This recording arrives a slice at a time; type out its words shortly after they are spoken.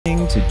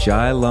to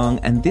Jai Long,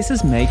 and this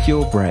is Make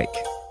Your Break.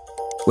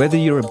 Whether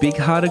you're a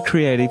big-hearted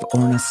creative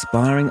or an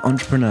aspiring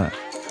entrepreneur,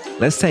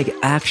 let's take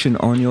action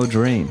on your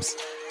dreams,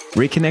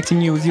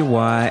 reconnecting you with your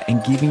why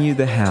and giving you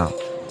the how.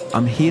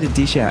 I'm here to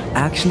dish out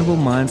actionable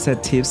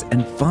mindset tips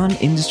and fun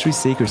industry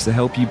secrets to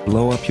help you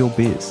blow up your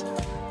biz.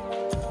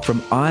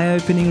 From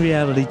eye-opening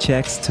reality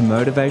checks to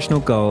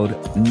motivational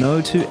gold,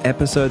 no two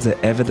episodes are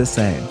ever the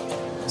same.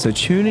 So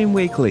tune in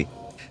weekly,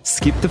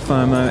 skip the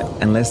FOMO,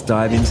 and let's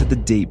dive into the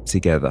deep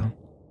together.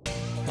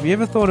 Have you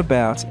ever thought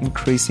about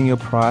increasing your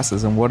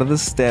prices and what are the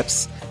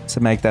steps to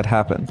make that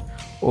happen?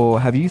 Or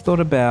have you thought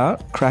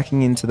about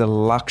cracking into the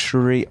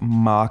luxury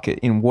market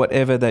in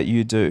whatever that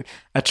you do,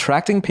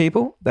 attracting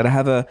people that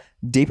have a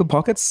deeper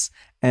pockets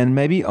and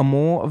maybe a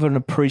more of an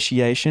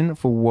appreciation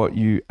for what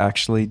you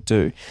actually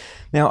do?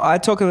 Now, I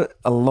talk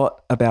a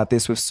lot about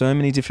this with so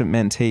many different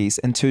mentees,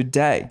 and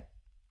today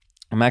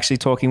I'm actually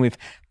talking with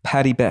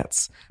Patty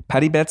Betts.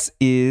 Patty Betts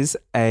is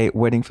a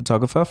wedding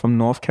photographer from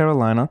North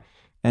Carolina,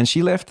 and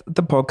she left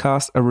the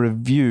podcast a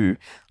review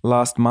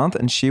last month,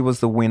 and she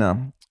was the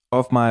winner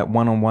of my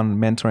one-on-one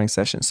mentoring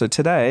session. So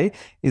today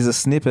is a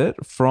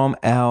snippet from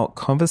our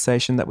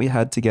conversation that we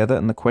had together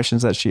and the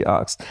questions that she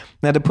asked.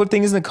 Now, to put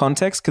things into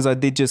context, because I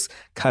did just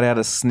cut out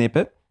a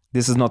snippet,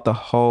 this is not the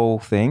whole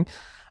thing.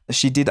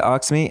 She did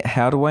ask me,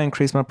 how do I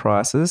increase my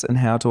prices and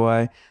how do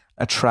I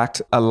attract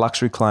a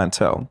luxury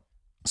clientele?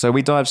 So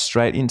we dive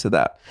straight into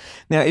that.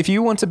 Now, if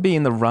you want to be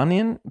in the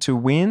run-in to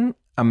win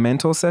a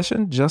mentor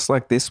session just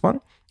like this one,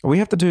 all you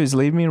have to do is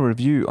leave me a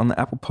review on the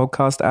Apple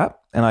Podcast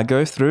app, and I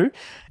go through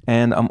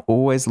and I'm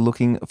always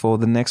looking for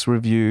the next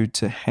review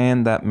to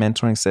hand that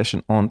mentoring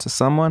session on to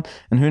someone.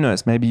 And who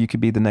knows, maybe you could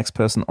be the next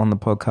person on the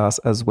podcast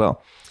as well.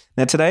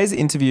 Now, today's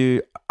interview,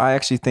 I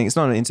actually think it's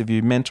not an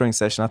interview, mentoring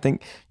session. I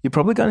think you're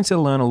probably going to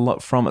learn a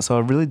lot from it. So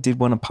I really did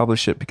want to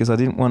publish it because I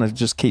didn't want to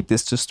just keep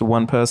this just to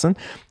one person.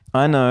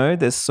 I know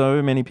there's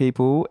so many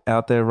people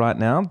out there right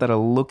now that are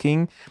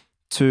looking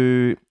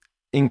to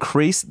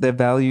increase their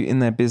value in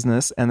their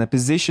business and the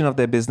position of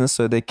their business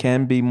so they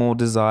can be more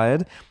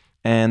desired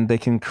and they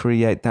can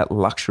create that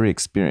luxury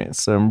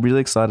experience. So I'm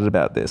really excited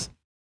about this.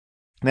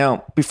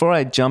 Now, before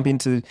I jump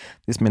into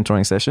this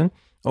mentoring session,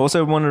 I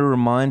also want to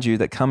remind you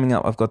that coming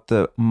up, I've got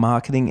the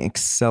Marketing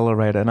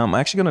Accelerator, and I'm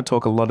actually going to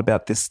talk a lot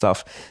about this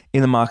stuff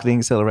in the Marketing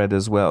Accelerator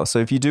as well. So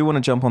if you do want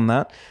to jump on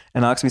that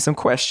and ask me some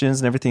questions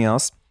and everything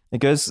else,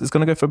 it's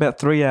going to go for about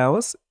 3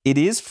 hours. It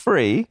is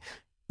free.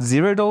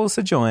 $0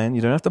 to join.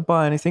 You don't have to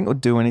buy anything or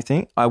do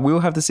anything. I will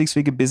have the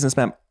 6-figure business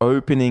map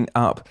opening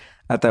up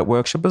at that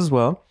workshop as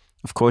well.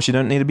 Of course, you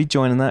don't need to be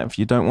joining that if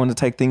you don't want to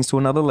take things to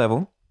another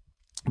level.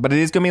 But it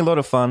is going to be a lot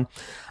of fun.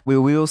 We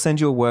will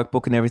send you a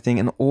workbook and everything.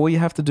 And all you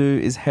have to do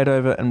is head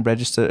over and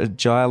register at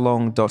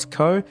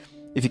jailong.co.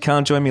 If you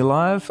can't join me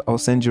live, I'll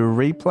send you a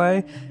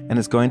replay and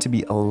it's going to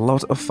be a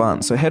lot of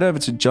fun. So head over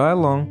to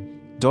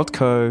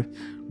jailong.co.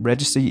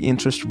 Register your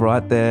interest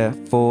right there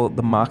for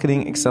the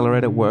Marketing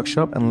Accelerator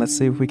workshop, and let's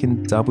see if we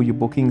can double your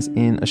bookings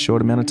in a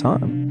short amount of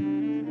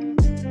time.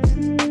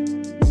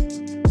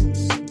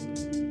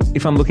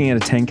 If I'm looking at a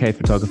 10K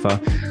photographer,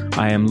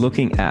 I am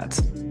looking at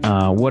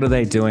what are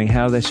they doing,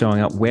 how are they showing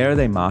up, where are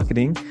they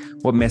marketing,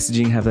 what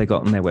messaging have they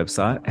got on their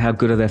website, how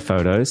good are their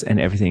photos and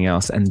everything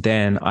else. And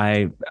then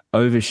I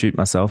overshoot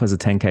myself as a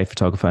 10K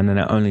photographer, and then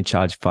I only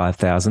charge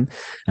 5,000.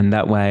 And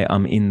that way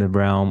I'm in the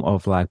realm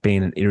of like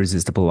being an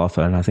irresistible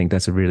offer. And I think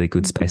that's a really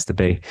good space to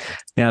be.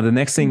 Now, the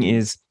next thing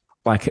is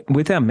like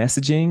with our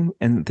messaging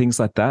and things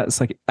like that, it's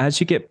like as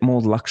you get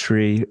more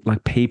luxury,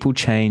 like people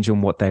change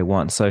on what they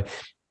want. So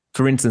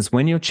for instance,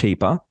 when you're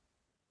cheaper,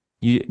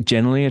 you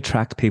generally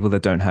attract people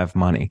that don't have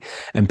money.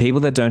 And people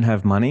that don't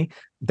have money,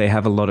 they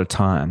have a lot of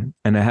time.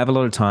 And they have a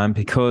lot of time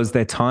because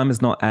their time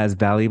is not as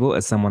valuable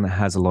as someone that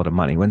has a lot of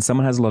money. When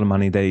someone has a lot of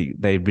money, they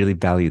really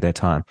value their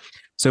time.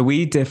 So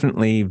we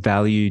definitely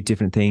value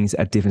different things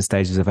at different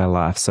stages of our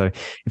life. So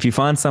if you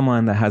find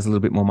someone that has a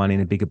little bit more money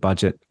and a bigger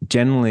budget,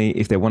 generally,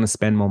 if they want to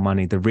spend more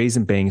money, the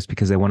reason being is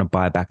because they want to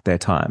buy back their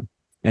time.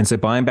 And so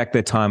buying back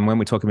their time, when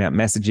we're talking about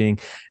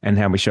messaging and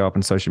how we show up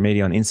on social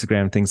media, on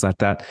Instagram, things like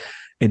that,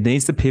 it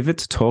needs to pivot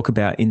to talk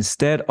about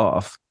instead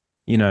of,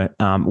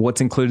 what's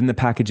included in the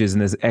packages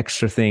and there's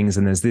extra things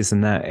and there's this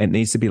and that. It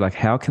needs to be like,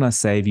 how can I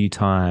save you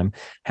time?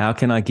 How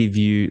can I give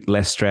you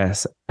less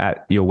stress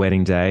at your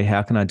wedding day?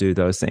 How can I do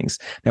those things?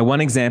 Now, one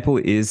example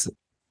is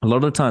a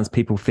lot of times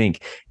people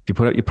think if you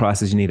put up your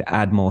prices, you need to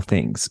add more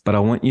things. But I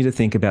want you to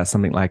think about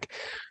something like,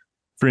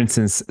 for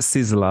instance,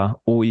 Sizzler,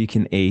 all you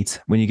can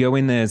eat. When you go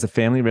in there as a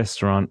family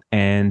restaurant,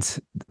 and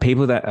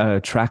people that are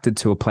attracted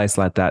to a place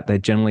like that, they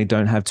generally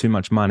don't have too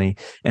much money.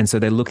 And so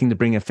they're looking to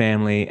bring a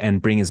family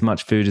and bring as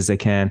much food as they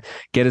can,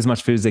 get as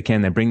much food as they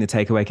can. They bring the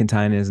takeaway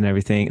containers and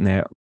everything. And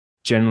they're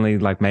generally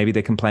like, maybe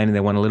they're complaining they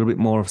want a little bit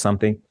more of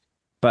something.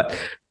 But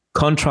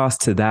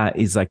contrast to that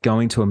is like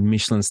going to a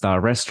Michelin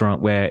star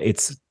restaurant where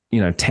it's,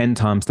 10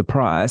 times the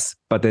price,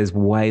 but there's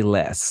way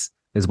less.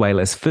 There's way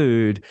less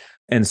food.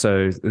 And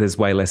so there's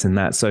way less in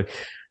that. So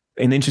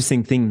an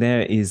interesting thing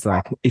there is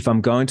like, if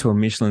I'm going to a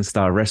Michelin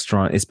star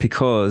restaurant, it's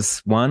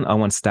because one, I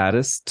want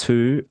status.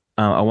 Two,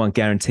 I want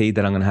guaranteed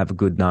that I'm going to have a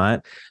good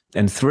night.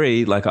 And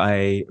 3, like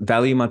I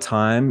value my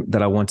time,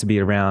 that I want to be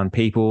around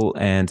people,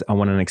 and I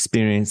want an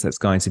experience that's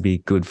going to be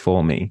good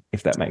for me,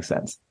 if that makes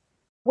sense.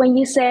 When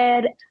you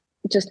said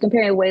just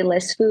comparing way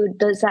less food,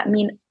 does that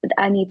mean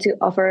I need to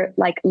offer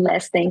like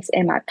less things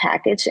in my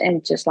package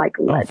and just like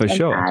let For an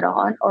sure. add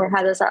on, or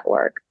how does that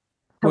work?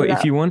 Well,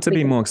 if you want to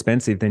be more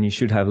expensive, then you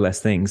should have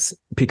less things,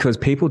 because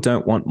people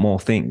don't want more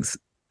things,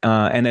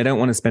 and they don't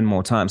want to spend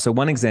more time. So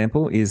one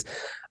example is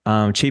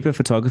cheaper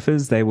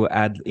photographers, they will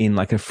add in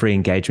like a free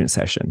engagement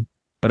session.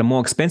 But a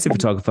more expensive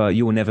photographer,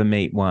 you will never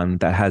meet one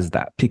that has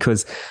that,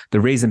 because the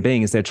reason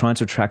being is they're trying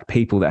to attract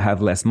people that have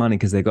less money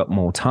because they've got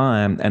more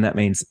time. And that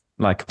means,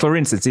 like, for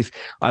instance, if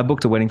I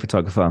booked a wedding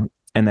photographer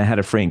and they had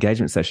a free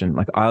engagement session,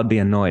 like I'd be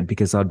annoyed,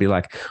 because I'd be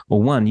like,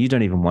 well, 1, you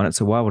don't even want it,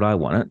 so why would I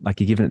want it?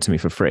 Like, you're giving it to me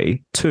for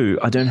free. 2,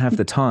 I don't have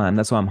the time.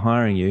 That's why I'm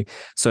hiring you.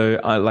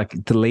 So I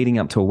like the leading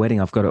up to a wedding,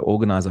 I've got to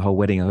organize a whole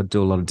wedding. I've got to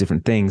do a lot of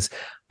different things.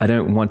 I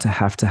don't want to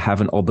have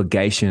an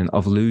obligation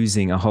of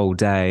losing a whole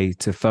day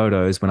to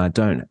photos when I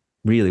don't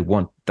really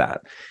want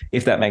that,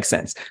 if that makes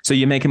sense. So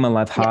you're making my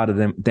life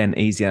harder than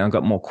easier. I've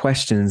got more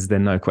questions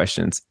than no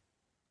questions.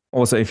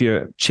 Also, if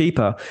you're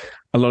cheaper,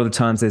 a lot of the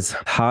times it's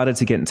harder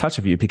to get in touch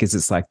with you, because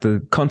it's like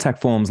the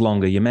contact form's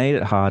longer. You made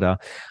it harder.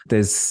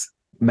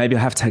 Maybe I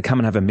have to come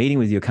and have a meeting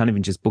with you. I can't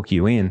even just book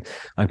you in.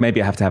 Like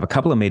maybe I have to have a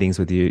couple of meetings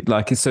with you.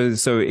 Like, so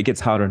it gets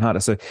harder and harder.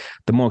 So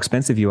the more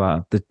expensive you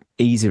are, the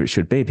easier it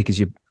should be, because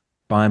you're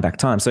buying back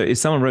time. So if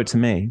someone wrote to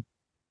me,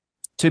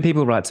 2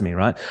 people write to me,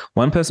 right?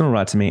 One person will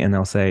write to me and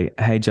they'll say,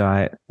 hey,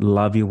 Jai,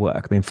 love your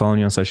work. I've been following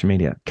you on social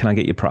media. Can I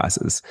get your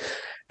prices?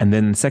 And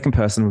then the second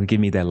person will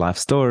give me their life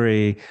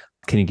story.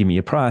 Can you give me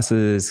your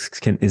prices?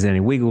 Is there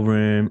any wiggle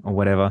room or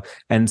whatever?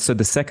 And so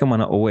the second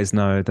one, I always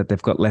know that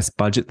they've got less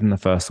budget than the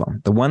first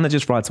one. The one that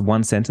just writes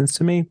one sentence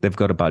to me, they've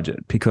got a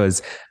budget,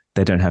 because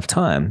they don't have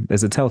time.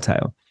 There's a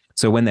telltale.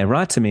 So when they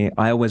write to me,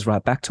 I always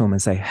write back to them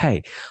and say,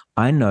 hey,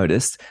 I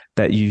noticed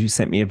that you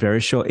sent me a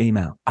very short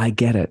email. I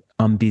get it.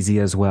 I'm busy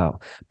as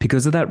well.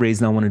 Because of that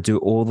reason, I want to do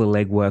all the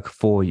legwork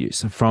for you.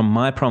 So from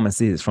my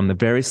promise is, from the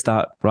very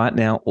start, right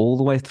now, all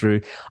the way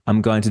through,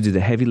 I'm going to do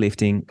the heavy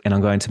lifting, and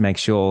I'm going to make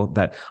sure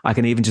that I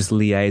can even just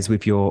liaise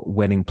with your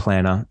wedding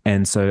planner.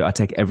 And so I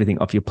take everything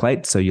off your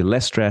plate, so you're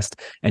less stressed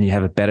and you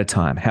have a better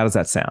time. How does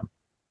that sound?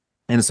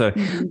 And so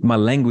my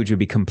language would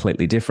be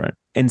completely different.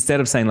 Instead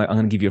of saying like, I'm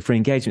going to give you a free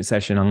engagement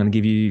session, I'm going to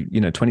give you,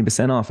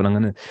 20% off, and I'm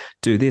going to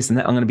do this and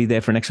that, I'm going to be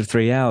there for an extra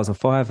 3 hours or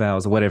 5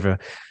 hours or whatever,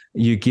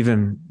 you give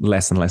them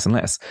less and less and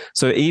less.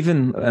 So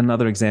even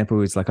another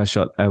example is like, I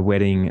shot a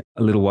wedding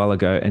a little while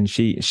ago, and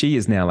she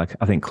is now like,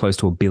 I think close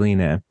to a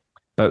billionaire,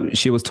 but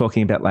she was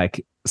talking about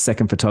like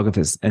second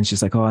photographers. And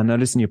she's like, oh, I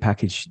noticed in your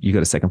package, you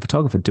got a second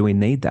photographer. Do we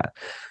need that?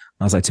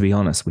 I was like, to be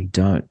honest, we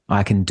don't.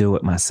 I can do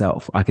it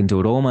myself. I can do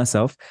it all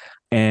myself.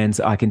 And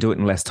I can do it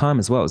in less time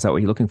as well. Is that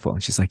what you're looking for?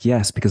 And she's like,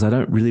 yes, because I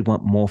don't really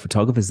want more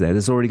photographers there.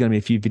 There's already going to be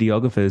a few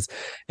videographers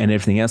and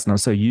everything else. And I'm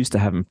so used to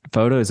having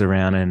photos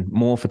around and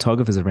more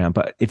photographers around.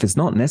 But if it's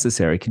not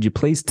necessary, could you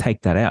please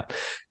take that out?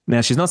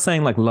 Now, she's not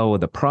saying like lower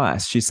the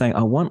price. She's saying,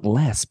 I want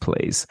less,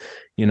 please.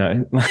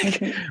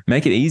 Like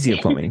make it easier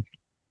for me.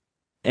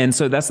 And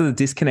so that's the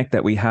disconnect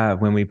that we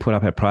have when we put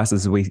up our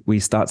prices. We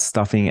start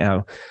stuffing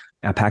our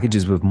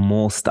packages with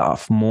more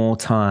stuff, more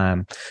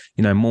time,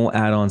 more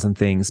add-ons and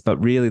things.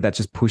 But really that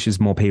just pushes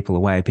more people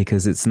away,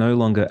 because it's no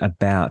longer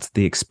about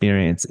the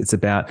experience. It's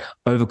about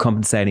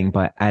overcompensating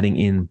by adding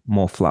in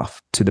more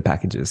fluff to the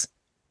packages.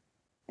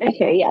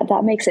 Okay, yeah,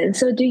 that makes sense.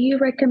 So do you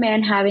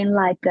recommend having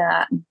like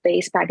a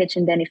base package,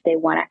 and then if they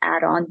want to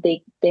add on,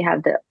 they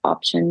have the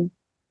option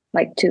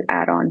like to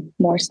add on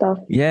more stuff?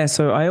 Yeah,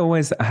 so I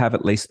always have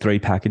at least 3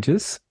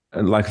 packages,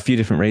 like a few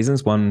different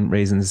reasons. One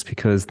reason is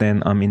because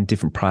then I'm in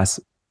different price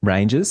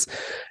ranges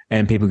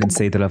and people can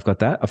see that I've got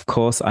that. Of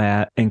course,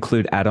 I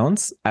include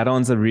add-ons.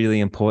 Add-ons are really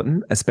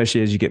important,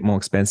 especially as you get more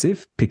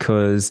expensive,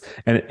 because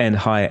and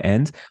higher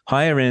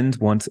end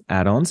want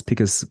add-ons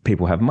because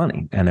people have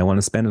money and they want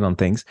to spend it on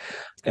things,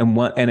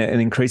 and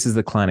it increases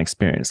the client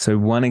experience. So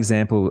one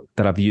example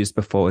that I've used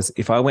before is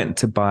if I went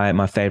to buy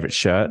my favorite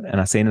shirt and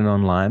I seen it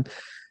online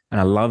and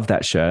I love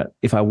that shirt,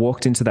 if I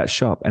walked into that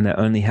shop and they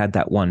only had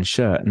that one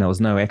shirt and there was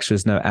no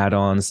extras, no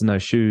add-ons, no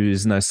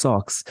shoes, no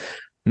socks,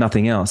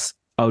 nothing else,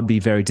 I would be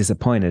very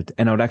disappointed,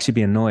 and I would actually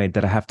be annoyed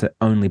that I have to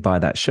only buy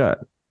that shirt.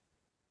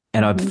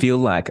 And I'd feel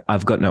like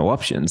I've got no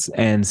options,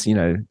 and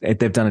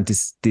they've done a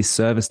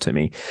disservice to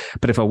me.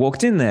 But if I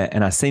walked in there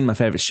and I seen my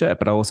favorite shirt,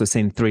 but I also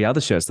seen 3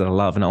 other shirts that I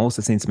love, and I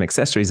also seen some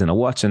accessories and a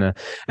watch and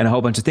a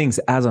whole bunch of things,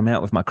 as I'm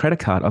out with my credit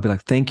card, I'll be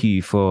like, thank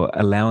you for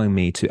allowing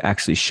me to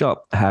actually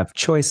shop, have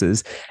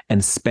choices,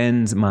 and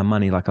spend my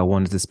money like I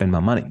wanted to spend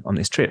my money on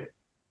this trip.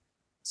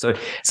 So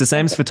it's the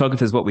same as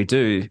photographers. What we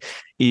do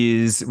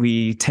is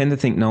we tend to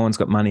think no one's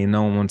got money and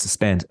no one wants to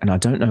spend. And I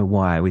don't know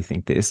why we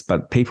think this,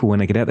 but people, when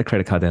they get out the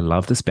credit card, they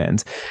love to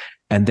spend.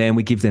 And then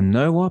we give them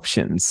no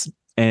options.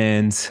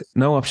 and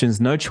no options,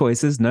 no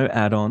choices, no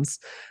add-ons,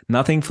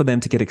 nothing for them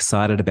to get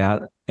excited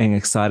about and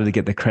excited to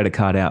get the credit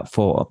card out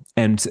for.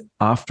 And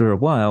after a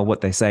while,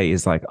 what they say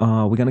is like,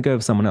 oh, we're going to go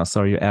with someone else.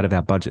 Sorry, you're out of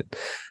our budget.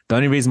 The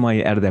only reason why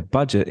you're out of that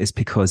budget is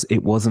because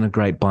it wasn't a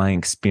great buying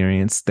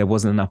experience. There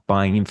wasn't enough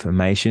buying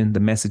information. The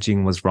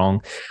messaging was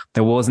wrong.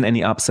 There wasn't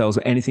any upsells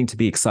or anything to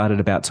be excited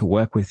about to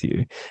work with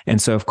you.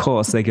 And so, of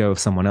course, they go with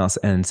someone else.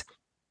 And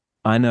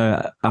I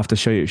know after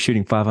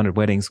shooting 500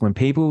 weddings, when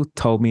people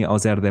told me I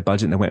was out of their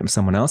budget and they went with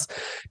someone else,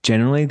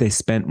 generally they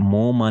spent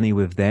more money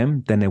with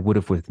them than they would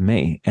have with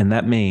me. And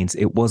that means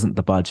it wasn't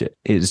the budget.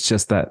 It's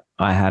just that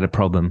I had a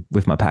problem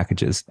with my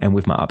packages and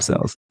with my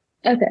upsells.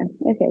 Okay.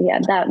 Yeah,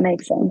 that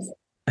makes sense.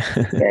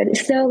 Good.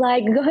 So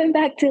like going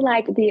back to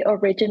like the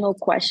original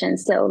question.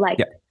 So like,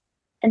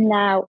 and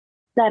now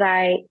that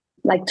I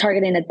like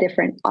targeting a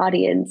different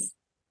audience,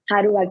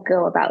 how do I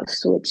go about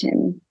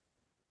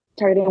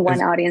targeting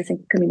one audience and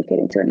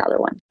communicating to another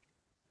one?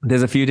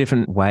 There's a few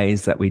different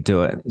ways that we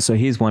do it. So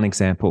here's one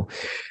example.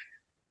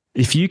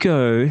 If you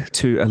go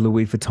to a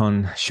Louis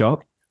Vuitton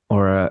shop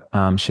or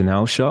a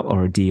Chanel shop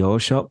or a Dior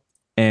shop,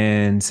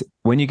 and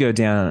when you go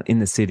down in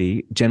the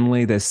city,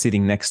 generally they're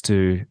sitting next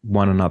to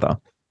one another.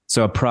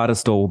 So a Prada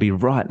store will be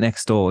right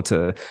next door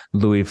to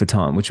Louis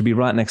Vuitton, which will be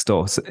right next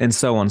door, and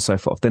so on and so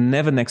forth. They're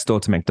never next door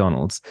to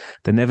McDonald's.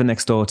 They're never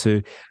next door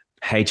to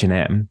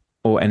H&M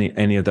or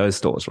any of those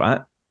stores,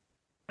 right?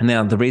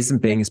 Now, the reason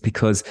being is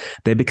because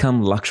they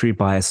become luxury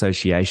by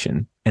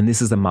association, and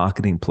this is a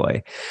marketing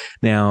ploy.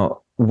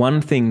 Now, one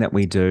thing that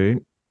we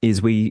do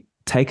is we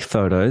take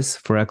photos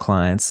for our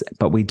clients,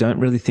 but we don't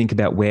really think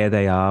about where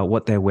they are,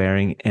 what they're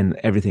wearing, and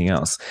everything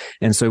else.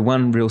 And so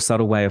one real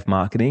subtle way of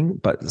marketing,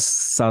 but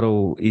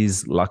subtle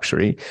is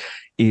luxury,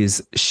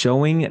 is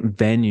showing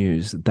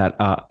venues that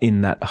are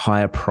in that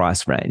higher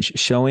price range,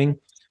 showing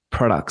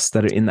products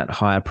that are in that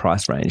higher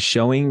price range,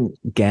 showing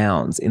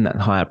gowns in that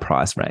higher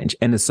price range,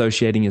 and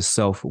associating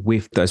yourself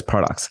with those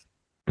products.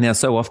 Now,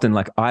 so often,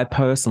 like I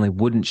personally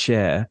wouldn't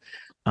share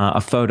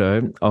a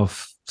photo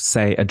of,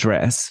 say, a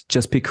dress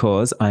just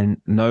because I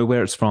know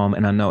where it's from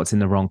and I know it's in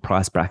the wrong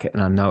price bracket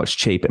and I know it's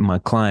cheap. And my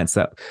clients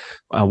that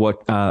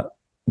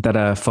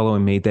are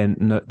following me, they're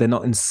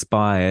not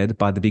inspired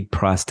by the big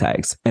price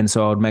tags. And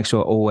so I would make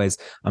sure always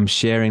I'm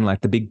sharing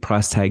like the big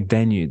price tag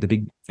venue,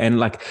 and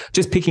like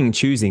just picking and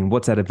choosing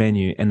what's at a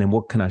venue and then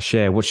what can I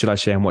share, what should I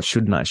share and what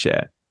shouldn't I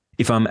share.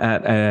 If I'm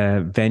at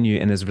a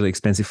venue and there's a really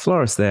expensive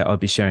florist there, I'll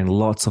be sharing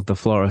lots of the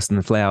florist and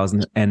the flowers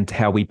and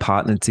how we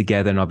partnered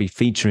together, and I'll be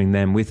featuring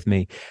them with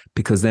me,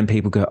 because then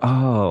people go,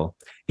 oh,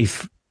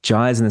 if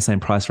Jai's in the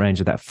same price range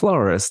of that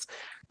florist,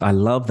 I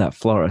love that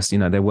florist. You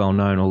know, they're well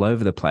known all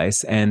over the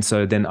place. And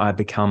so then I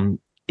become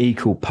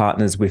equal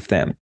partners with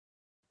them.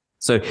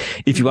 So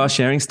if you are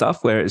sharing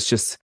stuff where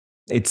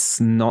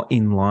it's not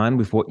in line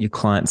with what your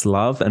clients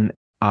love and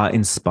are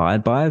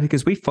inspired by it,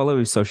 because we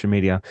follow social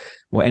media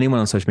or anyone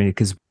on social media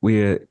because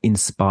we're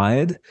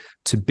inspired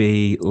to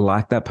be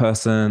like that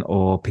person,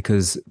 or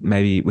because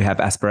maybe we have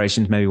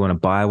aspirations, maybe we want to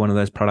buy one of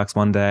those products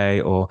one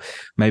day, or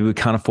maybe we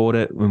can't afford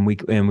it and we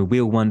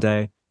will one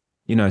day.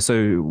 You know,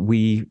 so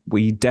we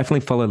definitely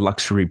follow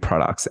luxury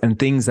products and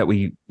things that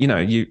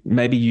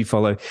you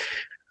follow,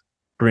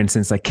 for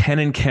instance, like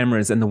Canon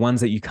cameras and the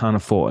ones that you can't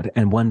afford,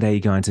 and one day you're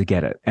going to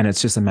get it and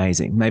it's just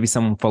amazing. Maybe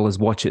someone follows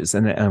watches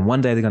and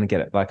one day they're going to get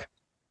it. Like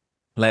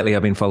lately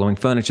I've been following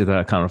furniture that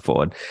I can't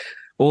afford.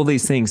 All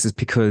these things is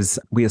because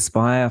we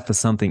aspire for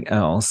something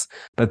else,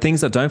 but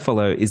things I don't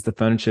follow is the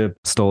furniture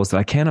stores that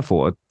I can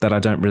afford that I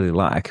don't really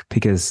like,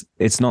 because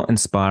it's not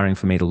inspiring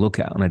for me to look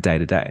at on a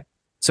day-to-day.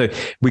 So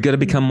we got to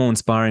become more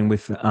inspiring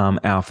with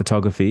our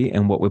photography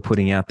and what we're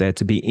putting out there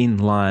to be in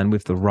line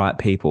with the right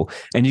people.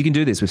 And you can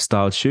do this with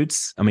styled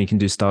shoots. I mean, you can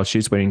do styled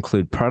shoots where you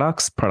include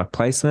products, product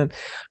placement,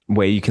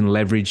 where you can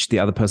leverage the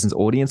other person's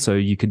audience. So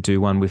you could do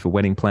one with a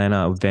wedding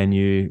planner, a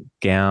venue,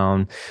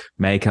 gown,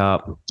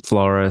 makeup,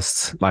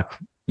 florist, like,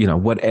 you know,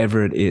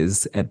 whatever it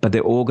is. But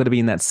they're all got to be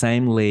in that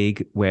same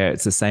league where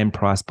it's the same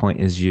price point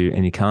as you.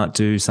 And you can't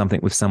do something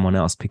with someone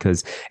else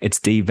because it's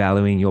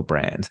devaluing your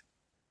brand.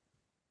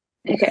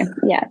 Okay.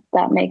 Yeah,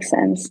 that makes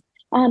sense.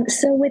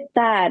 So with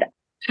that,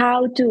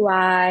 how do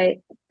I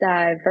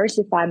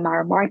diversify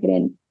my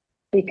marketing?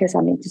 Because I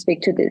need to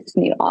speak to this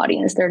new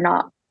audience. They're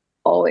not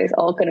always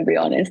all going to be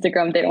on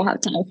Instagram. They don't have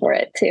time for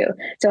it too.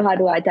 So how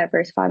do I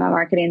diversify my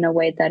marketing in a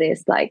way that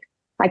is like,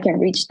 I can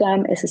reach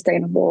them, is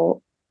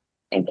sustainable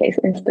in case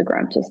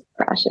Instagram just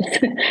crashes?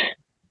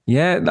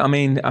 Yeah. I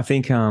mean, I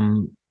think,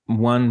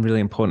 one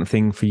really important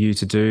thing for you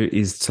to do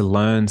is to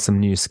learn some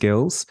new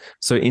skills.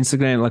 So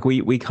Instagram, like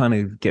we kind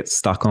of get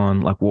stuck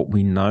on like what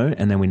we know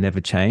and then we never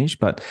change,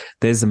 but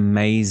there's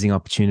amazing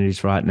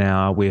opportunities right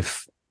now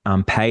with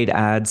paid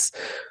ads,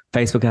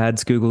 Facebook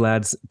ads, Google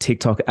ads,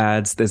 TikTok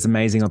ads. There's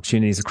amazing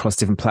opportunities across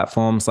different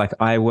platforms. Like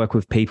I work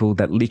with people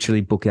that literally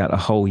book out a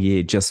whole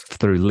year just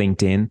through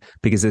LinkedIn,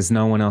 because there's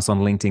no one else on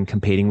LinkedIn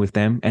competing with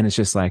them. And it's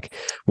just like,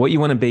 what you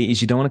want to be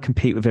is you don't want to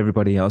compete with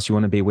everybody else. You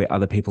want to be where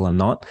other people are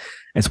not.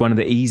 It's one of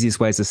the easiest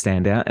ways to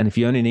stand out. And if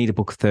you only need to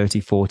book 30,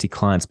 40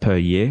 clients per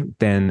year,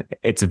 then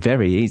it's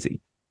very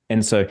easy.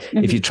 And so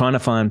if you're trying to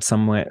find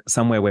somewhere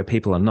where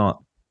people are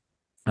not,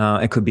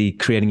 it could be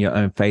creating your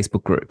own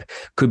Facebook group,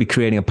 could be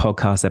creating a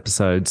podcast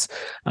episodes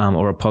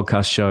or a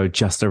podcast show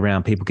just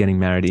around people getting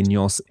married in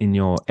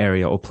your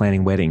area, or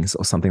planning weddings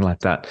or something like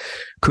that.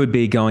 Could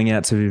be going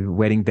out to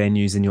wedding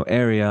venues in your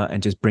area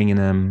and just bringing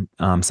them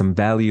some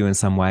value in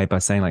some way by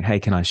saying like, hey,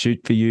 can I shoot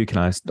for you? Can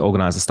I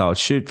organize a styled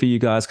shoot for you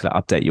guys? Could I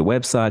update your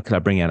website? Could I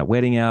bring out a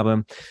wedding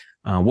album?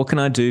 What can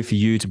I do for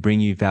you to bring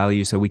you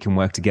value so we can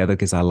work together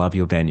because I love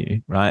your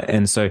venue, right?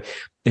 And so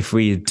if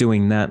we're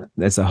doing that,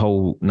 there's a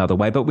whole nother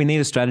way, but we need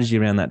a strategy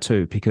around that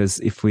too,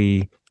 because if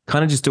we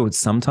kind of just do it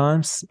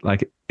sometimes,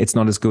 like it's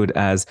not as good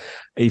as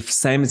if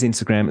same as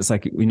Instagram, it's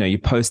like, you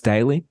post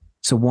daily.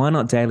 So why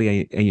not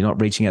daily? Are you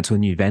not reaching out to a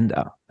new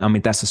vendor? I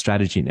mean, that's a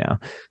strategy now.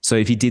 So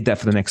if you did that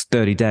for the next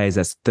 30 days,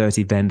 that's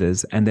 30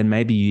 vendors. And then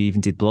maybe you even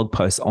did blog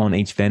posts on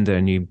each vendor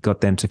and you got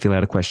them to fill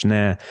out a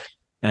questionnaire,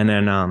 and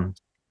then,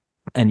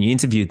 and you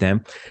interviewed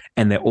them,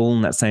 and they're all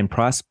in that same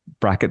price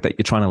bracket that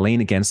you're trying to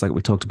lean against, like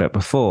we talked about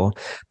before.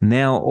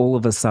 Now, all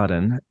of a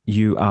sudden,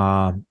 you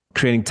are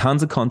creating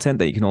tons of content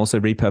that you can also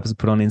repurpose and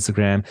put on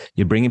Instagram.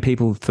 You're bringing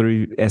people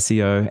through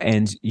SEO,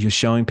 and you're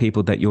showing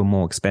people that you're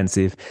more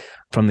expensive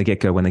from the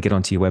get-go when they get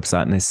onto your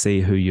website and they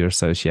see who you're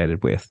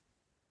associated with.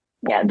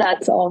 Yeah,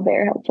 that's all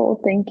very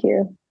helpful. Thank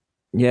you.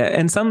 Yeah.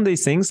 And some of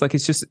these things, like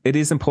it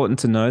is important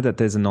to know that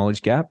there's a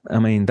knowledge gap. I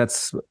mean,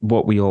 that's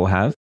what we all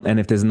have.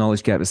 And if there's a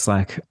knowledge gap, it's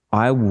like,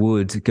 I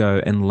would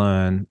go and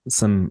learn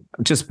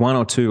just 1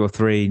 or 2 or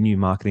 3 new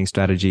marketing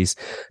strategies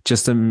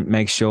just to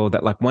make sure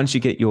that like once you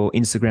get your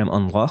Instagram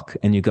on lock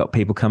and you've got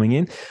people coming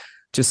in,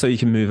 just so you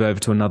can move over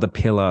to another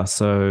pillar.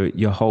 So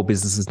your whole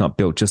business is not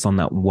built just on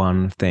that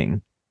one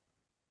thing.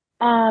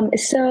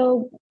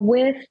 So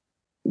with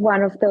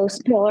one of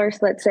those pillars,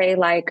 let's say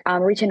like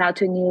reaching out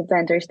to new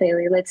vendors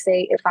daily. Let's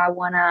say if I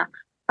want to,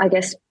 I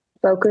guess,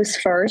 focus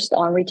first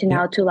on reaching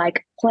out to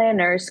like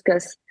planners,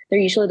 because they're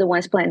usually the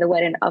ones planning the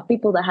wedding of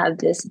people that have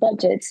these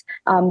budgets.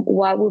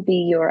 What would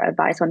be your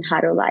advice on how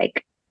to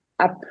like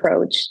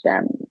approach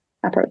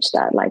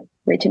that, like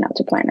reaching out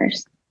to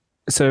planners?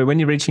 So when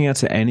you're reaching out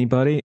to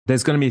anybody,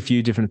 there's going to be a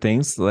few different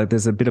things. Like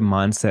there's a bit of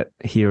mindset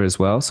here as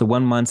well. So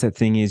one mindset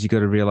thing is you got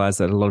to realize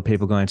that a lot of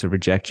people are going to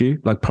reject you,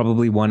 like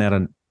probably 1 out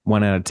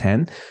of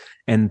 10.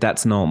 And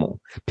that's normal,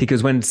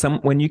 because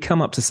when you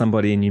come up to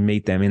somebody and you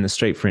meet them in the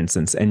street, for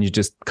instance, and you're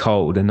just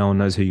cold and no one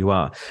knows who you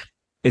are,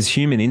 it's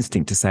human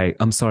instinct to say,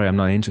 I'm sorry, I'm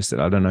not interested.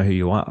 I don't know who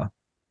you are.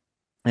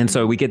 And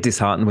so we get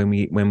disheartened when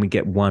we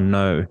get one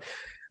no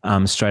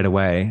straight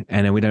away,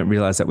 and then we don't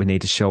realize that we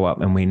need to show up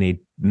and we need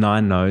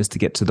 9 no's to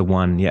get to the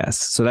one yes.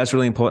 So that's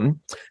really important.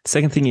 The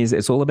second thing is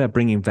it's all about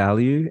bringing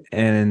value,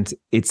 and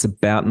it's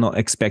about not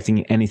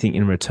expecting anything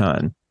in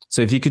return.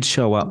 So if you could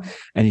show up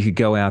and you could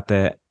go out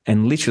there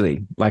and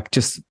literally like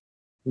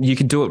you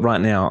could do it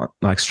right now,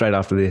 like straight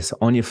after this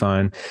on your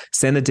phone,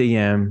 send a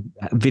DM,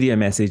 video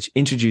message,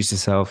 introduce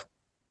yourself,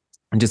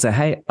 and just say,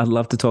 hey, I'd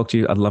love to talk to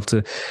you. I'd love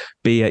to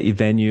be at your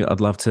venue. I'd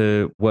love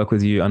to work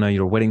with you. I know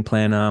you're a wedding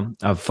planner.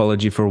 I've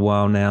followed you for a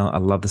while now. I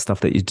love the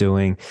stuff that you're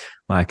doing.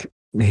 Like,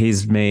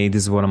 here's me.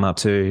 This is what I'm up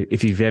to.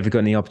 If you've ever got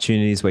any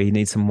opportunities where you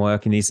need some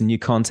work, you need some new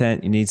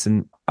content, you need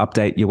some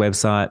update your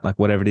website, like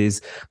whatever it is.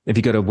 If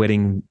you got a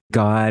wedding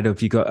guide, or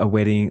if you got a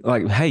wedding,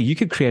 like, hey, you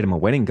could create them a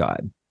wedding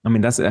guide. I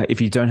mean, that's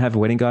if you don't have a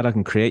wedding guide, I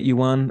can create you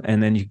one,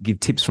 and then you can give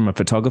tips from a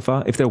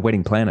photographer. If they're a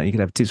wedding planner, you could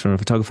have tips from a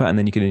photographer, and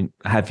then you can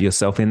have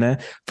yourself in there.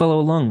 Follow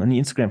along on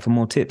your Instagram for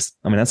more tips.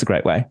 I mean, that's a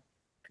great way.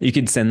 You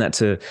could send that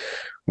to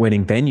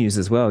wedding venues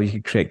as well. You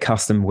could create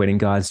custom wedding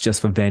guides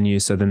just for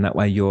venues, so then that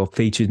way you're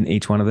featured in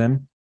each one of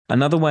them.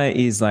 Another way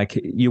is like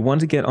you want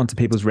to get onto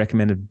people's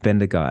recommended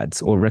vendor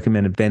guides or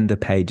recommended vendor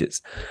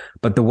pages.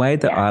 But the way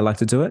that I like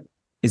to do it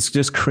is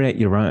just create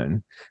your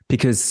own,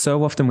 because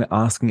so often we're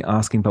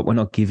asking, but we're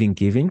not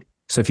giving.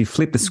 So if you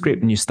flip the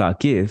script and you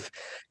start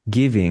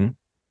giving,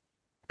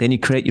 then you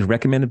create your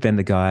recommended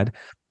vendor guide.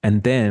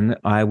 And then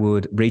I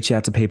would reach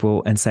out to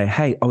people and say,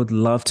 hey, I would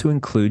love to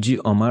include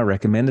you on my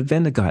recommended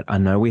vendor guide. I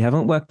know we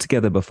haven't worked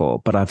together before,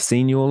 but I've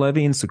seen you all over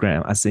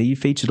Instagram. I see you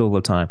featured all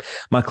the time.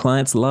 My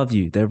clients love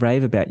you. They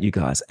rave about you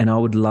guys. And I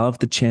would love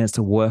the chance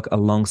to work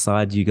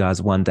alongside you guys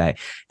one day.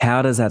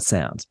 How does that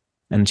sound?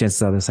 And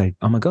chances are they'll say,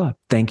 oh my God,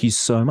 thank you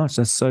so much.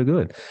 That's so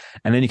good.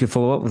 And then you can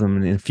follow up with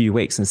them in a few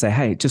weeks and say,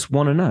 hey, just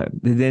want to know,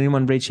 did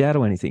anyone reach out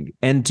or anything?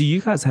 And do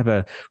you guys have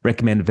a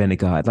recommended vendor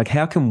guide? Like,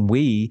 how can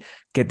we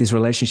get this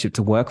relationship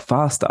to work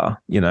faster,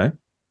 And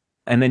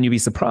then you'll be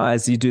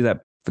surprised you do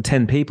that for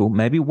 10 people.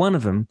 Maybe one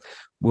of them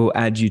will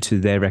add you to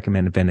their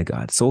recommended vendor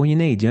guide. It's all you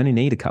need. You only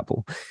need a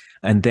couple.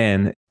 And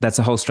then that's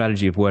a whole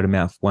strategy of word of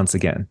mouth once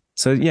again.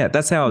 So yeah,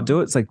 that's how I'll do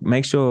it. It's like,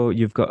 make sure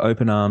you've got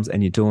open arms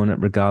and you're doing it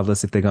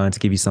regardless if they're going to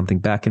give you something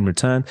back in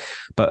return.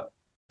 But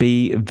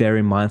be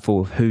very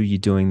mindful of who you're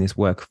doing this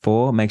work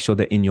for. Make sure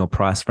they're in your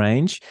price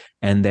range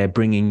and they're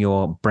bringing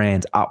your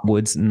brand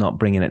upwards, not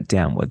bringing it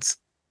downwards.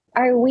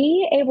 Are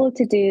we able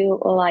to do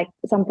like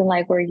something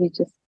like where you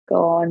just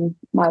go on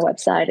my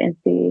website and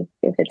see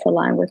if it's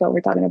aligned with what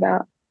we're talking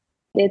about?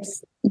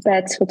 It's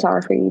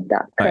betsphotography.co.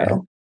 Okay.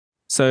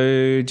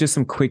 So just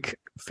some quick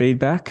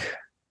feedback.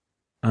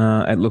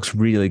 It looks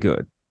really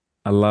good.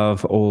 I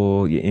love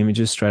all your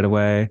images straight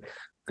away.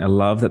 I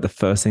love that the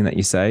first thing that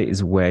you say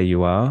is where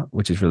you are,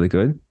 which is really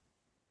good.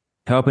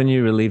 Helping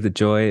you relieve the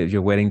joy of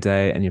your wedding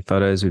day and your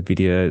photos with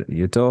video at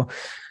your door.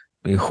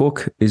 Your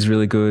hook is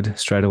really good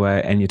straight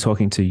away. And you're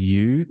talking to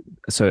you.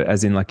 So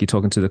as in like you're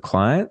talking to the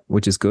client,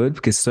 which is good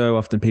because so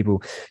often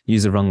people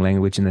use the wrong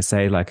language and they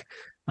say like,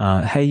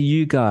 hey,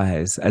 you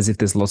guys, as if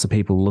there's lots of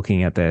people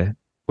looking at their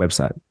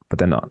website, but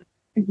they're not.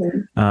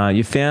 Mm-hmm.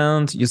 You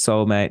found your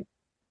soulmate.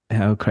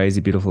 How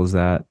crazy beautiful is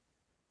that?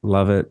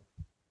 Love it.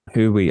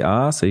 Who we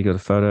are. So you got a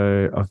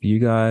photo of you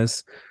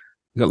guys.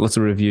 You got lots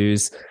of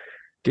reviews.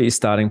 Get your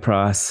starting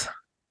price.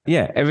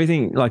 Yeah,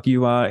 everything like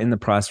you are in the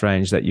price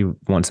range that you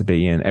want to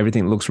be in.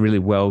 Everything looks really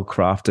well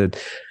crafted.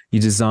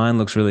 Your design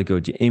looks really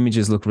good. Your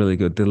images look really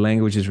good. The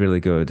language is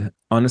really good.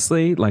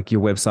 Honestly, like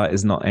your website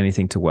is not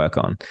anything to work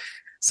on.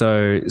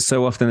 So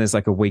often there's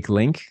like a weak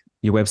link.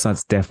 Your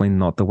website's definitely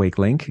not the weak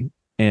link.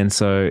 And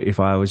so if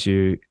I was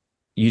you,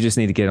 you just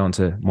need to get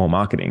onto more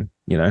marketing,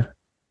 you know?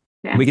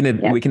 Yeah.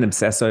 We can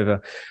obsess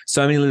over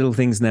so many little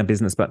things in our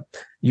business, but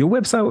your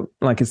website,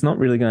 like it's not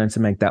really going to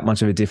make that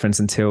much of a difference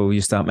until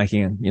you start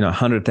making,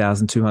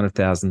 100,000,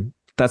 200,000.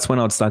 That's when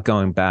I'd start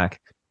going back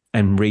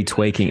and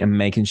retweaking and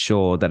making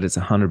sure that it's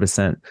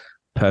 100%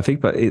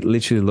 perfect, but it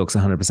literally looks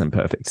 100%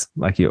 perfect.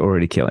 Like you're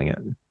already killing it.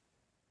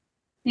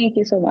 Thank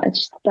you so much.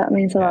 That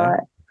means a lot.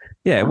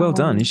 Yeah, well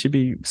done. You should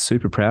be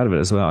super proud of it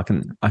as well. I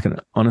can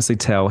honestly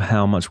tell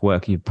how much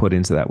work you've put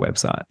into that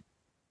website.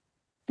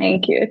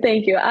 Thank you.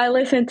 Thank you. I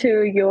listened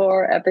to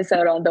your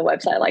episode on the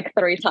website like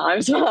 3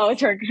 times while I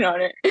was working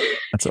on it.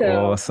 That's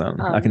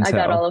awesome. I can tell.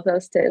 I got all of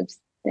those tips.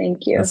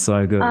 Thank you. That's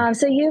so good.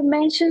 So you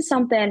mentioned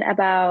something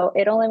about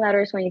it only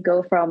matters when you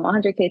go from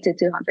 100K to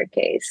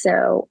 200K.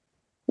 So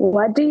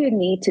what do you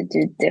need to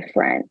do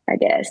different, I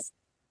guess?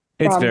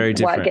 It's very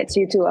different. What gets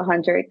you to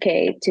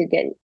 100K to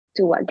get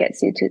to what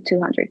gets you to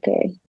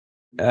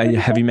 200K?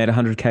 Have you made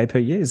 100K per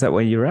year? Is that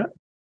where you're at?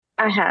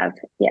 I have,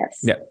 yes.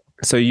 Yeah.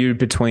 So you're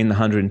between the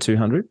 100 and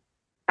 200?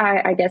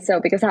 I guess so,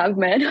 because I've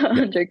met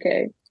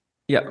 100K.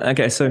 Yeah.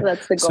 Okay. So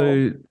that's the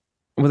goal.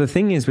 Well, the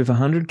thing is with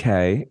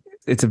 100K,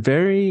 it's a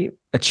very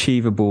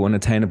achievable and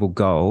attainable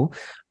goal.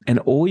 And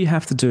all you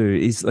have to do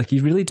is like,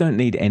 you really don't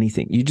need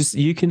anything.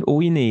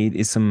 All you need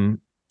is some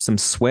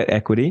sweat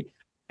equity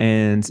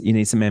and you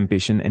need some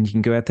ambition and you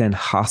can go out there and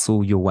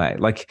hustle your way.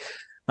 Like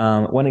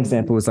one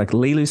example is like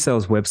Lilu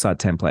sells website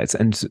templates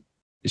and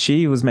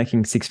she was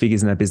making 6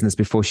 figures in her business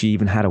before she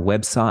even had a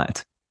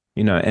website.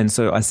 And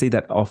so I see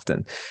that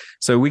often.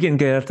 So we can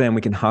get out there and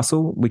we can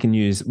hustle. We can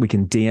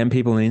DM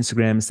people on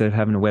Instagram instead of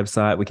having a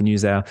website. We can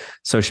use our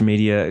social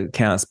media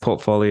accounts,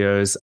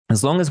 portfolios,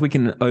 as long as we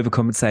can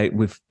overcompensate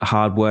with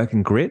hard work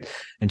and grit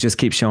and just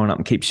keep showing up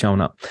and keep showing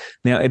up.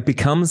 Now it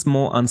becomes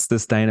more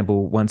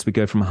unsustainable once we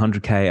go from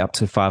 100K up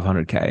to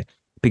 500K.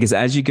 Because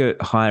as you go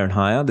higher and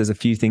higher, there's a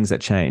few things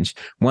that change.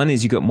 One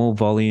is you got more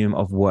volume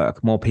of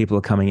work, more people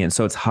are coming in.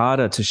 So it's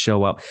harder to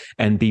show up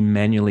and be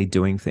manually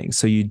doing things.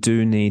 So you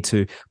do need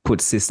to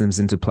put systems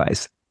into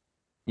place.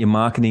 Your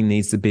marketing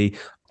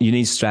you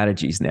need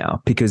strategies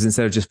now, because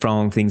instead of just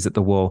throwing things at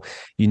the wall,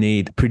 you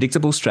need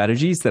predictable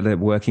strategies that are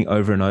working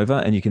over and over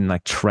and you can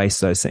like trace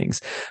those things.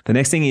 The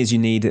next thing is you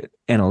need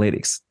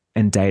analytics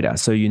and data.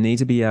 So you need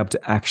to be able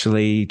to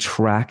actually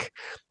track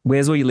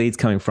where's all your leads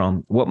coming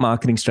from, what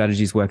marketing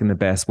strategies working the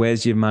best,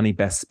 where's your money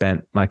best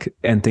spent,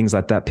 and things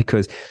like that.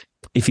 Because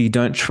if you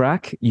don't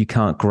track, you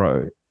can't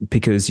grow,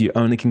 because you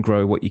only can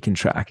grow what you can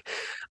track.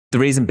 The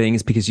reason being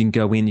is because you can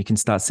go in, you can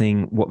start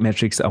seeing what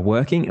metrics are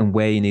working and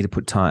where you need to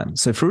put time.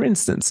 So for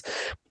instance,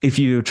 if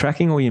you're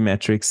tracking all your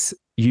metrics,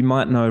 you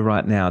might know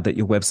right now that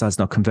your website's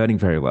not converting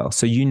very well.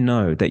 So you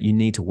know that you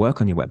need to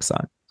work on your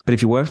website. But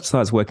if your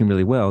website's working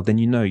really well, then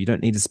you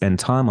don't need to spend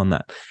time on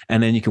that.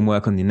 And then you can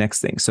work on the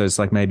next thing. So it's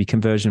like maybe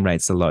conversion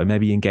rates are low,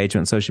 maybe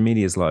engagement on social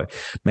media is low,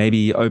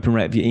 maybe open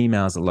rate of your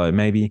emails are low,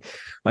 maybe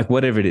like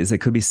whatever it is, it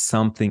could be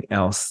something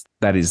else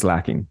that is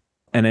lacking.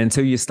 And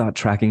until you start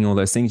tracking all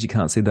those things, you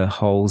can't see the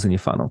holes in your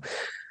funnel.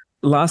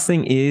 Last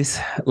thing is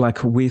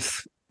like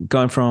with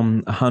going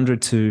from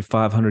 100 to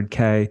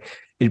 500K,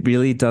 it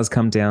really does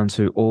come down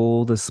to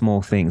all the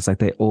small things. Like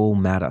they all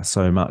matter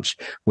so much.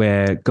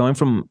 Where going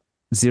from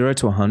 0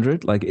 to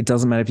 100, like it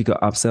doesn't matter if you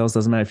got upsells,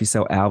 doesn't matter if you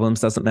sell albums,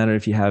 doesn't matter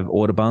if you have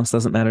order bumps,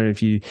 doesn't matter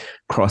if you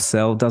cross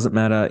sell, doesn't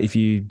matter if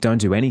you don't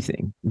do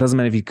anything, it doesn't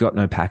matter if you've got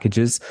no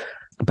packages,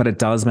 but it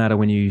does matter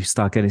when you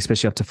start getting,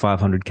 especially up to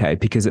 500K,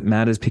 because it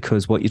matters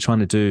because what you're trying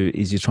to do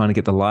is you're trying to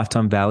get the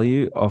lifetime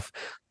value of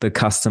the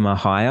customer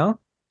higher.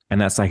 And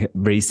that's like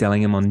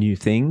reselling them on new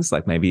things,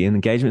 like maybe an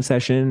engagement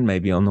session,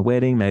 maybe on the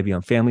wedding, maybe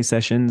on family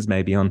sessions,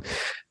 maybe on,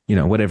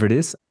 whatever it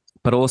is.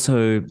 But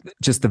also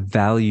just the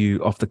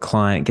value of the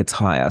client gets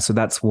higher. So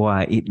that's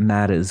why it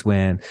matters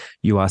when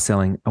you are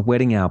selling a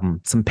wedding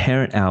album, some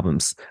parent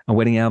albums, a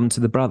wedding album to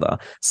the brother,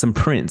 some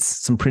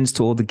prints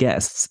to all the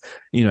guests,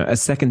 a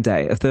second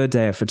day, a third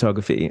day of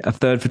photography, a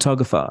third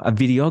photographer, a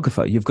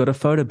videographer. You've got a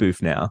photo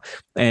booth now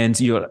and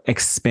you're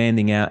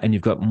expanding out and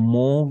you've got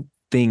more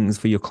things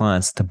for your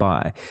clients to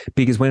buy.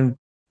 Because when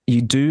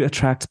you do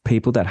attract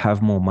people that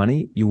have more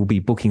money. You will be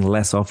booking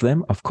less of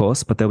them, of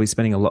course, but they'll be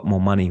spending a lot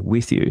more money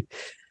with you.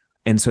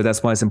 And so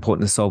that's why it's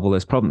important to solve all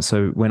those problems.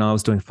 So when I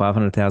was doing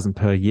 500,000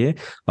 per year,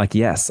 like,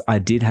 yes, I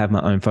did have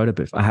my own photo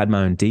booth. I had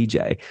my own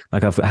DJ.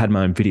 Like, I've had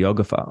my own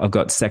videographer. I've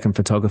got second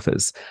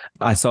photographers.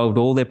 I solved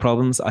all their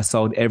problems. I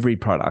sold every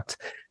product.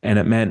 And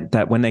it meant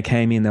that when they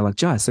came in, they're like,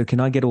 Jai, so can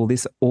I get all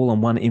this all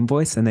on one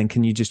invoice? And then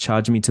can you just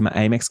charge me to my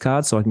Amex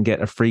card so I can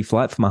get a free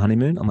flight for my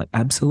honeymoon? I'm like,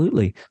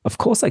 absolutely. Of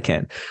course I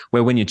can.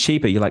 Where when you're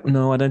cheaper, you're like,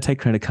 no, I don't take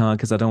credit card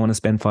because I don't want to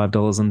spend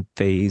 $5 on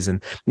fees.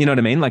 And you know what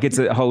I mean? Like, it's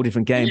a whole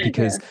different game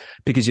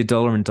because you're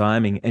dollar and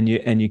diming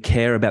and you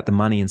care about the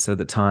money instead of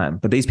the time.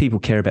 But these people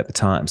care about the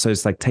time. So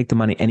it's like, take the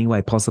money any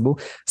way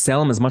possible, sell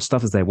them as much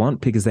stuff as they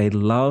want because they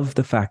love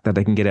the fact that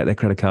they can get out their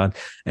credit card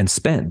and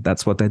spend.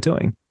 That's what they're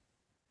doing.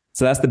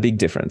 So that's the big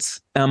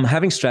difference.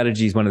 Having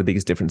strategy is one of the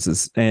biggest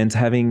differences, and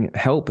having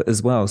help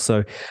as well.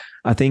 So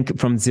I think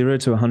from 0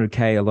 to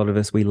 100K, a lot of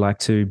us, we like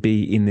to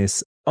be in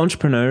this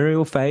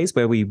entrepreneurial phase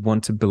where we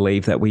want to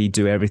believe that we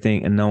do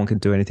everything and no one can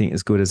do anything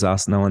as good as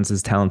us. No one's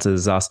as talented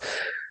as us.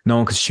 No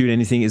one can shoot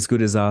anything as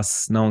good as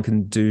us. No one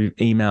can do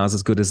emails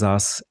as good as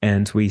us.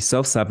 And we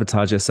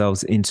self-sabotage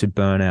ourselves into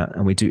burnout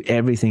and we do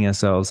everything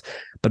ourselves.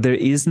 But there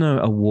is no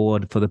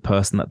award for the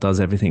person that does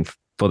everything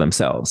for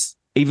themselves.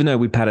 Even though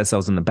we pat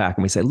ourselves on the back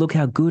and we say, look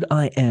how good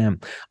I am.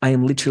 I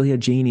am literally a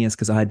genius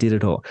because I did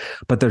it all.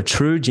 But the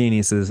true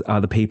geniuses are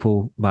the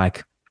people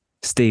like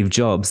Steve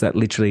Jobs that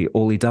literally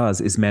all he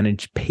does is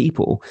manage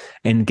people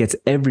and gets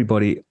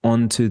everybody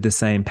onto the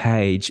same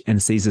page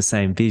and sees the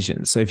same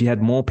vision. So if you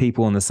had more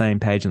people on the same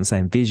page and the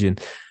same vision,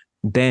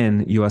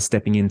 then you are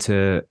stepping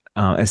into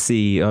a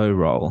CEO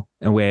role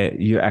and where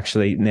you're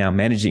actually now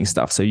managing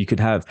stuff. So you could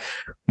have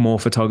more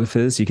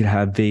photographers, you could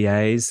have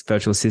VAs,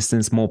 virtual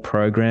assistants, more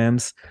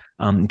programs.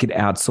 You could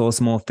outsource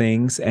more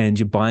things and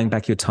you're buying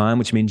back your time,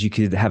 which means you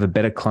could have a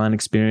better client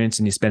experience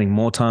and you're spending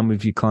more time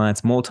with your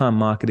clients, more time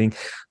marketing,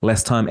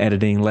 less time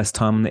editing, less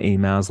time on the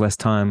emails, less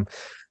time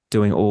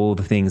doing all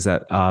the things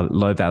that are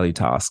low value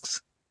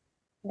tasks.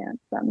 Yeah,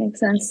 that makes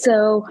sense.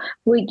 So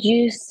would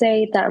you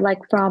say that like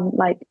from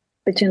like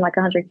between like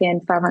 100K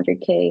and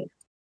 500K,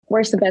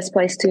 where's the best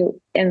place to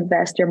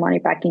invest your money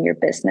back in your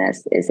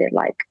business? Is it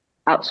like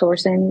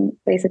outsourcing,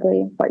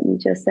 basically what you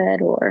just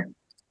said, or?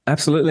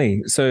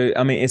 Absolutely. So,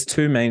 I mean, it's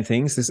two main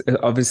things.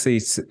 Obviously,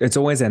 it's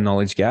always our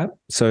knowledge gap.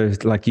 So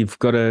like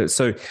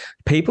so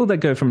people that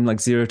go from like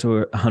 0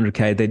 to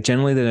 100K, they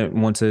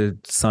don't want to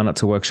sign up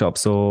to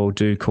workshops or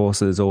do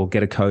courses or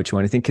get a coach or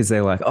anything because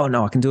they're like, oh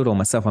no, I can do it all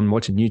myself. I'm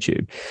watching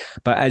YouTube.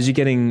 But as you're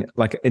getting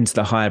like into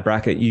the higher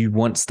bracket, you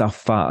want stuff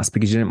fast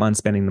because you don't mind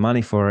spending the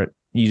money for it.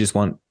 You just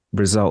want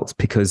results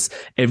because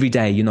every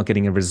day you're not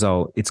getting a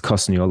result, it's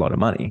costing you a lot of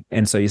money.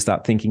 And so you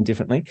start thinking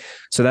differently.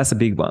 So that's a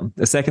big one.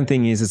 The second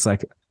thing is it's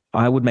like,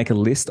 I would make a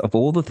list of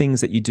all the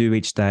things that you do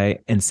each day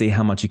and see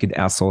how much you could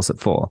outsource it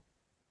for.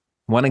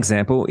 One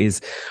example is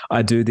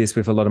I do this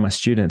with a lot of my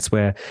students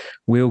where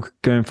we'll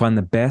go and find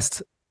the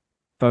best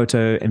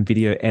photo and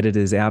video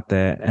editors out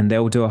there and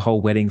they'll do a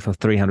whole wedding for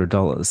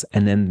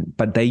 $300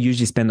 but they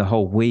usually spend a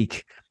whole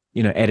week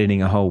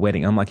editing a whole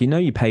wedding. I'm like,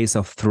 you pay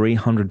yourself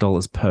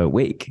 $300 per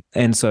week.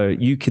 And so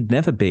you could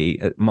never be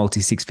a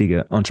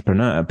multi-six-figure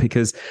entrepreneur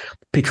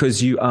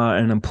because you are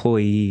an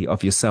employee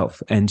of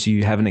yourself and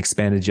you haven't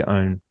expanded your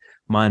own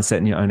mindset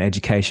and your own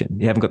education.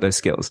 You haven't got those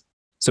skills.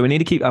 So we need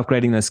to keep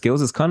upgrading those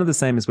skills. It's kind of the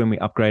same as when we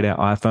upgrade our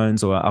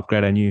iPhones or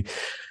upgrade our new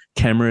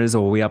cameras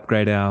or we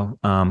upgrade our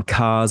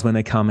cars when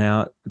they come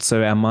out.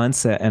 So our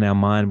mindset and our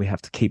mind, we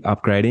have to keep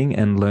upgrading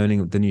and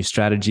learning the new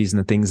strategies and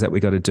the things that we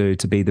got to do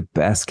to be the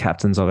best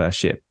captains of our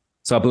ship.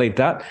 So I believe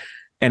that,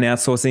 and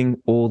outsourcing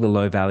all the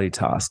low value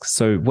tasks.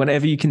 So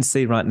whatever you can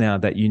see right now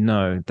that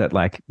that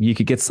like you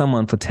could get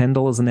someone for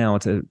 $10 an hour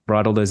to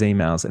write all those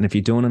emails. And if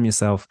you're doing them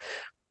yourself,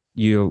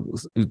 you're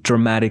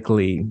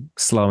dramatically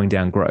slowing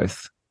down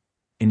growth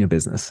in your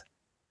business.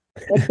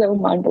 That's so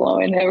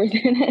mind-blowing,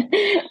 everything.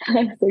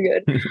 That's so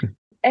good.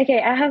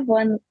 Okay, I have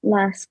one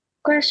last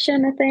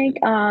question, I think.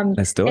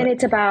 Let's do it. And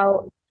it's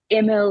about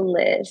email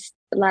list.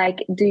 Like,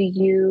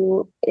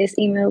 is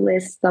email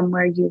list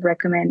somewhere you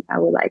recommend I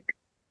would like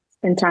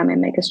spend time and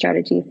make a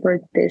strategy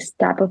for this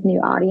type of new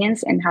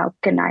audience? And how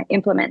can I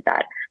implement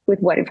that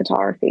with wedding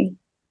photography?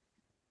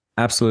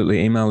 Absolutely.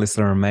 Email lists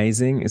are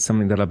amazing. It's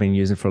something that I've been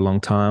using for a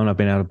long time. I've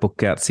been able to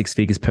book out 6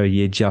 figures per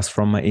year just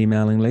from my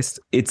emailing list.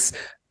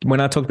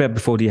 When I talked about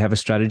before, do you have a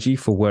strategy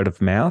for word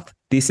of mouth?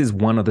 This is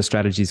one of the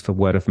strategies for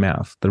word of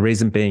mouth. The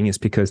reason being is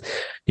because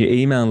your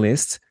email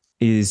list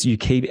is you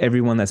keep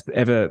everyone that's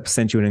ever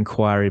sent you an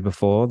inquiry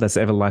before, that's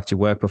ever liked your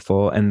work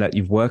before, and that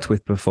you've worked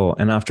with before.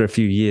 And after a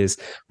few years,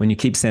 when you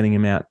keep sending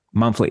them out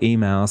monthly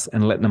emails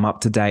and letting them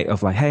up to date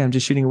of like, hey, I'm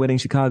just shooting a wedding in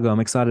Chicago. I'm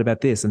excited about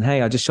this. And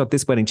hey, I just shot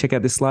this wedding. Check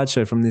out this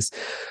slideshow from this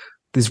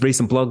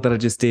recent blog that I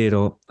just did,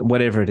 or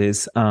whatever it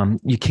is.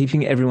 You're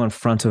keeping everyone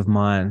front of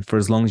mind for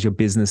as long as your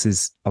business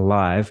is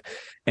alive.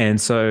 And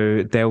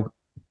so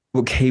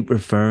will keep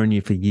referring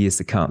you for years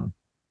to come.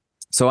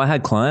 So I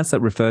had clients that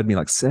referred me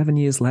like 7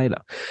 years later,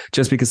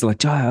 just because they're like,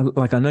 Joe,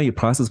 I know your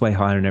price is way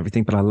higher and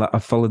everything, but I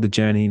followed the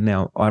journey.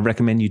 Now I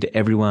recommend you to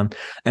everyone.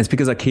 And it's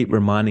because I keep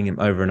reminding him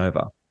over and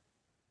over.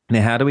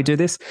 Now, how do we do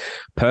this?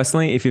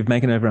 Personally, if you've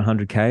making over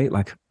 100K,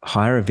 like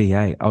hire a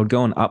VA. I would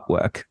go on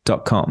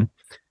upwork.com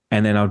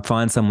and then I would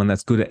find someone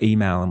that's good at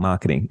email and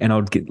marketing. And I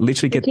would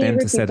literally get them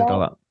to set it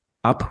all up.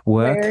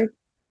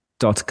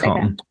 Upwork.com.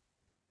 Okay.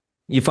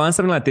 You find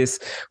something like this,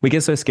 we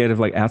get so scared of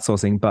like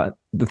outsourcing, but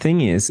the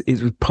thing is,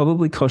 it would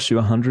probably cost you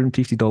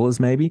 $150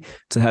 maybe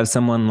to have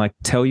someone like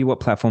tell you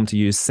what platform to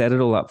use, set it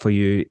all up for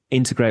you,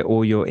 integrate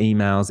all your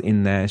emails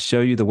in there,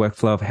 show you the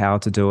workflow of how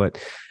to do it,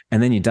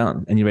 and then you're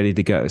done and you're ready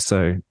to go.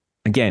 So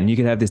again, you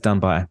could have this done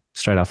by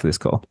straight after this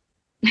call.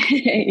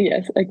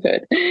 Yes, I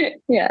could.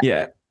 Yeah.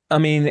 Yeah. I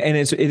mean, and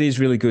it is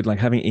really good, like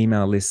having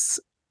email lists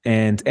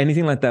and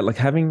anything like that, like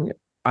having,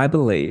 I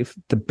believe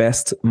the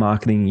best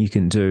marketing you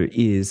can do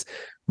is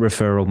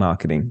referral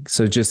marketing.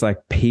 So just like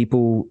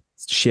people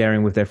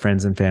sharing with their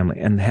friends and family.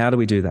 And how do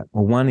we do that?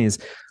 Well, one is,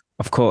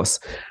 of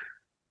course,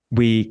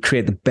 we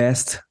create the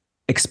best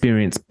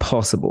experience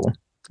possible,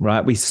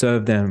 right? We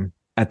serve them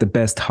at the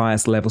best,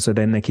 highest level. So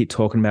then they keep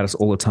talking about us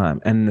all the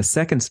time. And the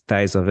second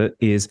phase of it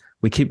is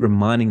we keep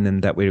reminding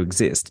them that we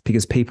exist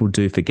because people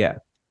do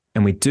forget.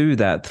 And we do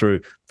that through,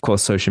 of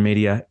course, social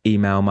media,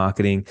 email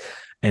marketing,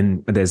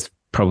 and there's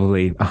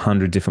probably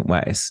 100 different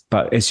ways,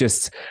 but it's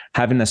just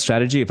having a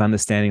strategy of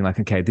understanding like,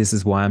 okay, this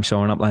is why I'm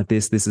showing up like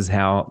this. This is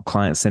how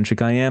client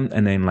centric I am.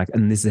 And then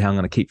and this is how I'm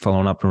going to keep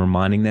following up and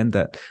reminding them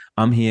that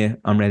I'm here,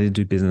 I'm ready to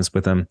do business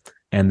with them.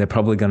 And they're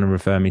probably going to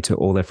refer me to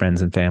all their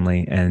friends and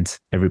family and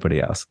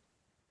everybody else.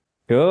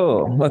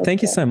 Cool. Well,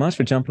 thank you so much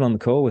for jumping on the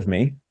call with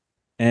me.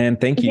 And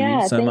thank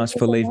you so much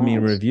for leaving me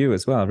a review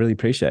as well. I really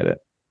appreciate it.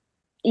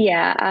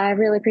 Yeah, I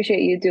really appreciate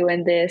you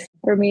doing this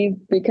for me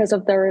because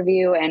of the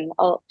review and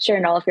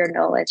sharing all of your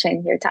knowledge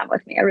and your time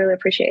with me. I really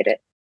appreciate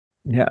it.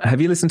 Yeah.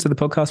 Have you listened to the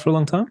podcast for a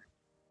long time?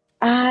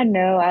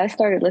 No, I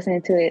started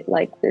listening to it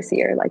like this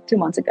year, like 2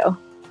 months ago.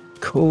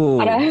 Cool.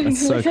 But I've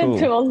That's so listened cool.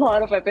 to a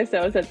lot of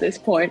episodes at this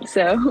point,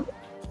 so.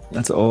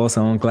 That's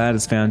awesome. I'm glad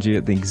it's found you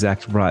at the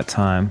exact right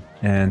time,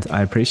 and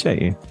I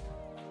appreciate you.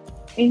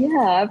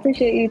 Yeah, I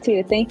appreciate you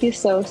too. Thank you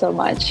so, so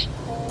much.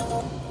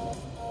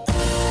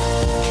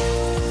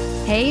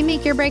 Hey,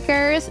 Make Your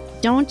Breakers.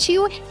 Don't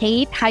you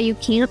hate how you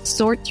can't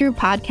sort through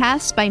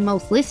podcasts by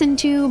most listened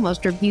to,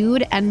 most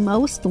reviewed, and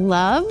most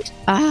loved?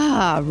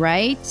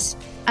 Right?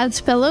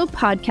 As fellow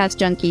podcast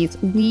junkies,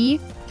 we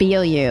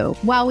feel you.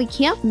 While we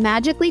can't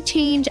magically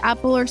change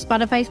Apple or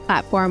Spotify's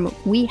platform,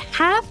 we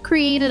have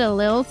created a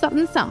little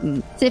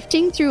something.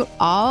 Sifting through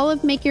all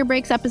of Make Your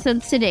Breaks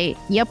episodes to date.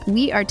 Yep,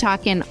 we are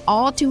talking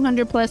all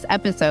 200 plus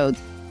episodes.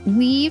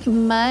 We've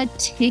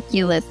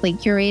meticulously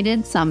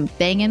curated some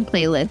banging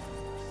playlists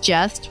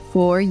just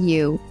for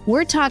you.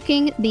 We're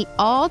talking the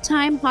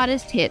all-time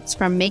hottest hits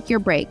from Make Your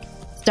Break,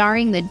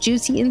 starring the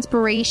juicy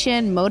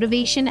inspiration,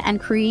 motivation, and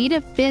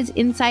creative biz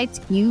insights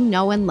you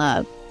know and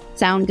love.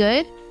 Sound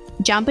good?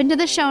 Jump into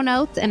the show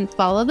notes and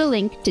follow the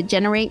link to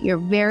generate your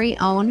very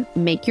own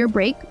Make Your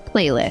Break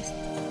playlist.